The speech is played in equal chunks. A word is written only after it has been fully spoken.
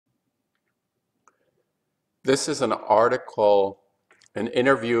This is an article, an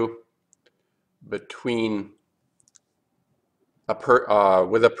interview between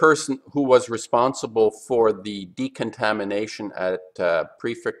with a person who was responsible for the decontamination at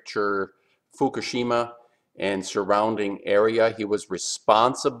Prefecture Fukushima and surrounding area. He was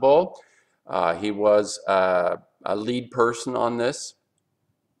responsible. He was a lead person on this.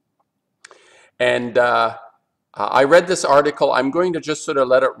 And I read this article. I'm going to just sort of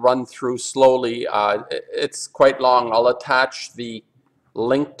let it run through slowly. It's quite long. I'll attach the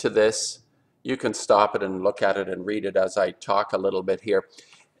link to this. You can stop it and look at it and read it as I talk a little bit here.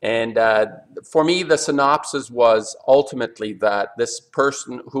 And for me, the synopsis was ultimately that this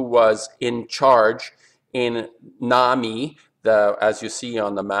person who was in charge in Nami, as you see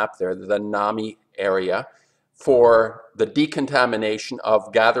on the map there, the Nami area, for the decontamination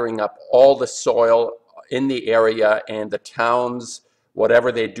of gathering up all the soil in the area, and the towns,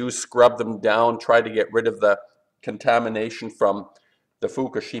 whatever they do, scrub them down, try to get rid of the contamination from the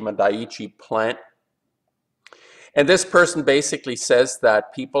Fukushima Daiichi plant. And this person basically says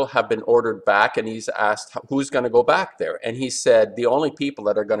that people have been ordered back, and he's asked who's going to go back there. And he said the only people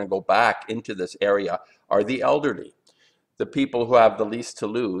that are going to go back into this area are the elderly, the people who have the least to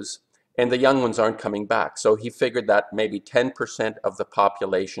lose, and the young ones aren't coming back. So he figured that maybe 10% of the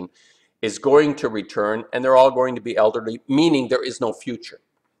population is going to return, and they're all going to be elderly, meaning there is no future.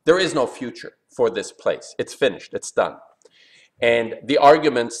 There is no future for this place. It's finished. It's done. And the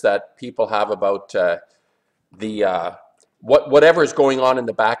arguments that people have about whatever is going on in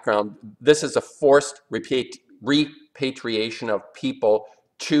the background, this is a forced repatriation of people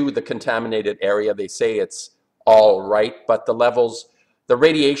to the contaminated area. They say it's all right, but the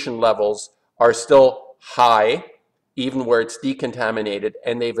radiation levels are still high, even where it's decontaminated,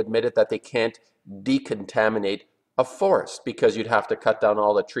 and they've admitted that they can't decontaminate a forest because you'd have to cut down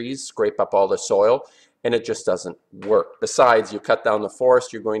all the trees, scrape up all the soil, and it just doesn't work. Besides, you cut down the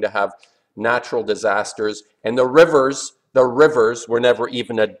forest, you're going to have natural disasters, and the rivers were never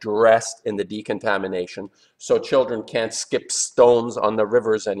even addressed in the decontamination, so children can't skip stones on the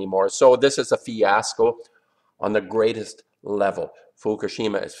rivers anymore. So this is a fiasco on the greatest level.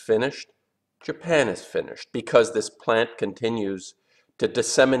 Fukushima is finished. Japan is finished because this plant continues to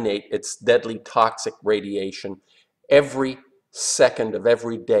disseminate its deadly toxic radiation every second of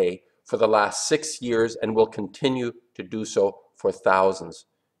every day for the last 6 years, and will continue to do so for thousands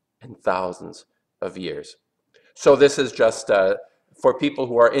and thousands of years. So this is just for people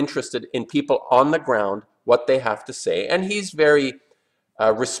who are interested in people on the ground, what they have to say. And he's very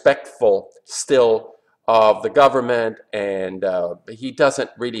respectful still of the government, and he doesn't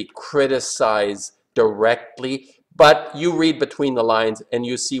really criticize directly, but you read between the lines and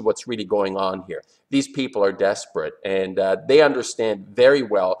you see what's really going on here. These people are desperate, and they understand very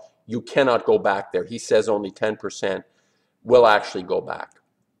well you cannot go back there. He says only 10% will actually go back.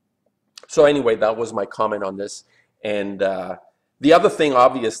 So anyway, that was my comment on this. And the other thing,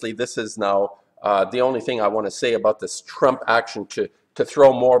 obviously, this is now the only thing I want to say about this Trump action to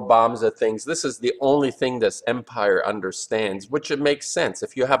throw more bombs at things. This is the only thing this empire understands, which it makes sense.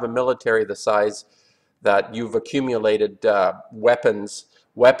 If you have a military the size that you've accumulated weapons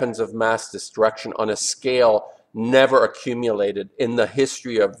of mass destruction on a scale never accumulated in the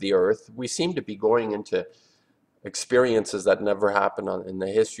history of the earth, we seem to be going into experiences that never happened in the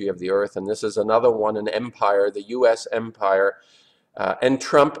history of the earth. And this is another one, an empire, the U.S. empire. And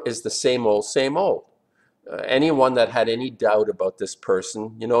Trump is the same old, same old. Anyone that had any doubt about this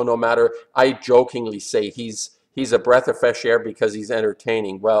person, you know, no matter, I jokingly say he's a breath of fresh air because he's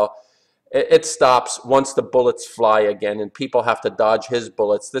entertaining. Well, it stops once the bullets fly again and people have to dodge his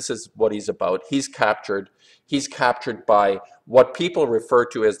bullets. This is what he's about. He's captured. He's captured by what people refer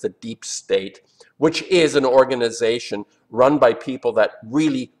to as the deep state, which is an organization run by people that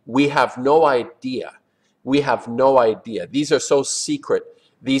really we have no idea. We have no idea. These are so secret,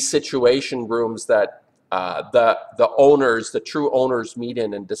 these situation rooms that the owners, the true owners, meet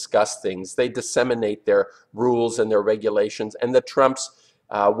in and discuss things. They disseminate their rules and their regulations. And the Trumps,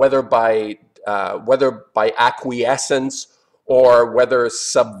 whether by acquiescence or whether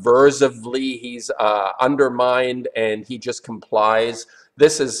subversively he's undermined and he just complies,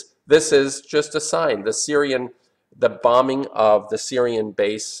 this is just a sign. The bombing of the Syrian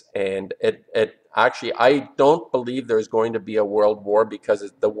base, and it actually, I don't believe there's going to be a world war, because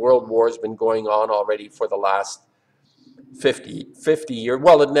the world war has been going on already for the last 50 years.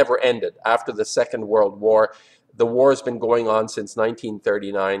 Well, it never ended. After the Second World War, the war has been going on since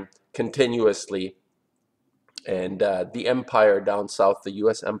 1939 continuously. And the empire down south, the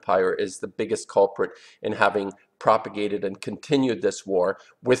U.S. empire, is the biggest culprit in having propagated and continued this war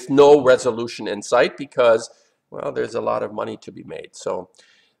with no resolution in sight because, well, there's a lot of money to be made. So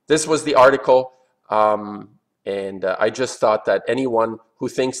this was the article. And I just thought that anyone who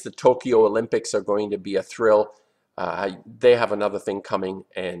thinks the Tokyo Olympics are going to be a thrill, they have another thing coming.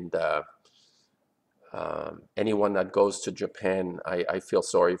 And anyone that goes to Japan, I feel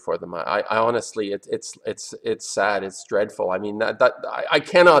sorry for them. I honestly, it's sad. It's dreadful. I mean, I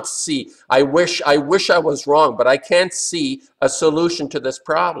cannot see. I wish I was wrong, but I can't see a solution to this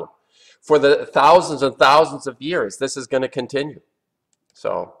problem. For the thousands and thousands of years, this is going to continue.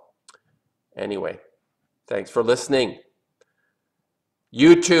 So anyway, thanks for listening.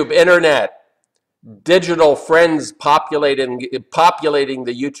 YouTube, internet, digital friends populating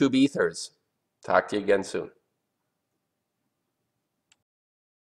the YouTube ethers. Talk to you again soon.